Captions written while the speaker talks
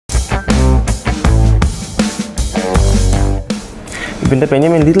bin der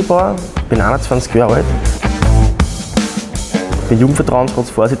Benjamin Liedlbauer, bin 21 Jahre alt, bin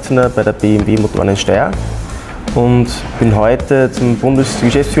Jugendvorsitzender bei der BMW-Motoren in Steyr und bin heute zum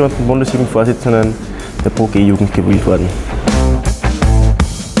geschäftsführenden Bundesjugendvorsitzenden der PRO-GE gewählt worden.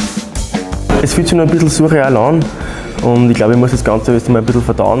 Es fühlt sich noch ein bisschen surreal an und ich glaube, ich muss das Ganze jetzt mal ein bisschen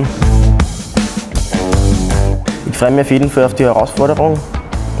verdauen. Ich freue mich auf jeden Fall auf die Herausforderung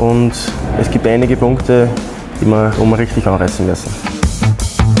und es gibt einige Punkte, wo wir richtig anreißen müssen.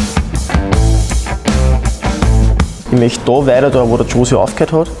 Ich möchte da weiter, wo der Josef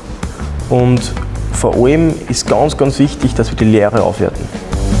aufgehört hat, und vor allem ist ganz wichtig, dass wir die Lehre aufwerten.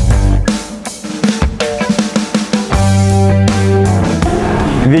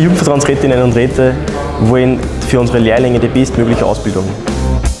 Wir Jugendvertragsrätinnen und Räte wollen für unsere Lehrlinge die bestmögliche Ausbildung.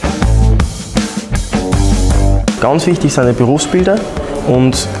 Ganz wichtig sind die Berufsbilder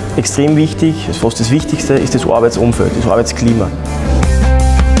und extrem wichtig, fast das Wichtigste, ist das Arbeitsumfeld, das Arbeitsklima.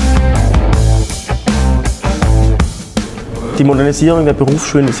 Die Modernisierung der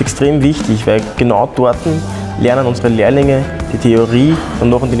Berufsschulen ist extrem wichtig, weil genau dort lernen unsere Lehrlinge die Theorie und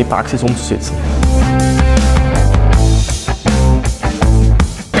noch in die Praxis umzusetzen.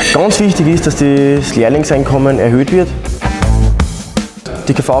 Ganz wichtig ist, dass das Lehrlingseinkommen erhöht wird.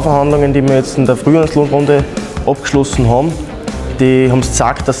 Die KV-Verhandlungen, die wir jetzt in der Frühjahrslohnrunde abgeschlossen haben, die haben es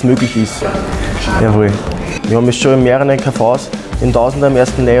gezeigt, dass es möglich ist. Jawohl. Wir haben jetzt schon in mehreren KVs den Tausender im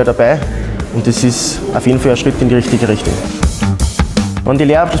ersten Lehrjahr dabei und das ist auf jeden Fall ein Schritt in die richtige Richtung. Wenn die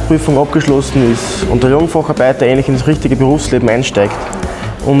Lehrabschlussprüfung abgeschlossen ist und der Jugendfacharbeiter endlich ins richtige Berufsleben einsteigt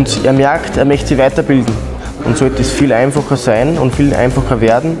und er merkt, er möchte sich weiterbilden, dann sollte es viel einfacher sein und viel einfacher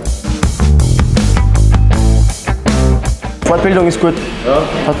werden. Fortbildung ist gut. Ja.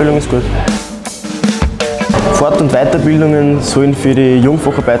 Fortbildung ist gut. Fort- und Weiterbildungen sollen für die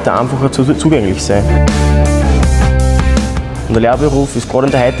Jugendfacharbeiter einfacher zugänglich sein. Und der Lehrberuf ist gerade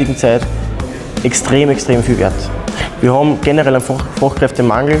in der heutigen Zeit extrem viel wert. Wir haben generell einen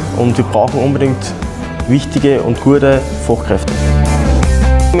Fachkräftemangel und wir brauchen unbedingt wichtige und gute Fachkräfte.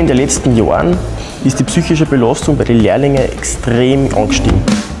 In den letzten Jahren ist die psychische Belastung bei den Lehrlingen extrem angestiegen.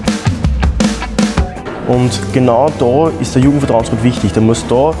 Und genau da ist der Jugendvertragsrat wichtig. Der muss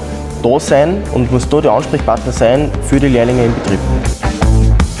da sein und muss da der Ansprechpartner sein für die Lehrlinge im Betrieb.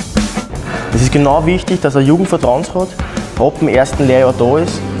 Es ist genau wichtig, dass ein Jugendvertragsrat ab dem ersten Lehrjahr da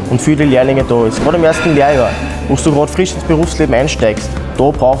ist und für die Lehrlinge da ist. Gerade im ersten Lehrjahr, wo du gerade frisch ins Berufsleben einsteigst, da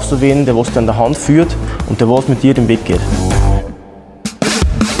brauchst du wen, der was dir an der Hand führt und der was mit dir den Weg geht.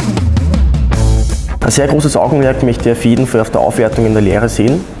 Ein sehr großes Augenmerk möchte ich auf jeden Fall auf der Aufwertung in der Lehre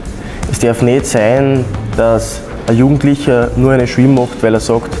sehen. Es darf nicht sein, dass ein Jugendlicher nur eine Schule macht, weil er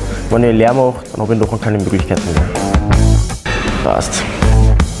sagt, wenn ich eine Lehre mache, dann habe ich noch keine Möglichkeiten mehr. Passt.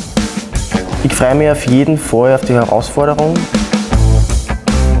 Ich freue mich auf jeden Fall auf die Herausforderung.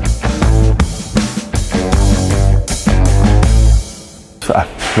 So,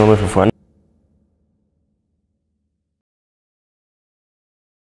 nochmal von vorne.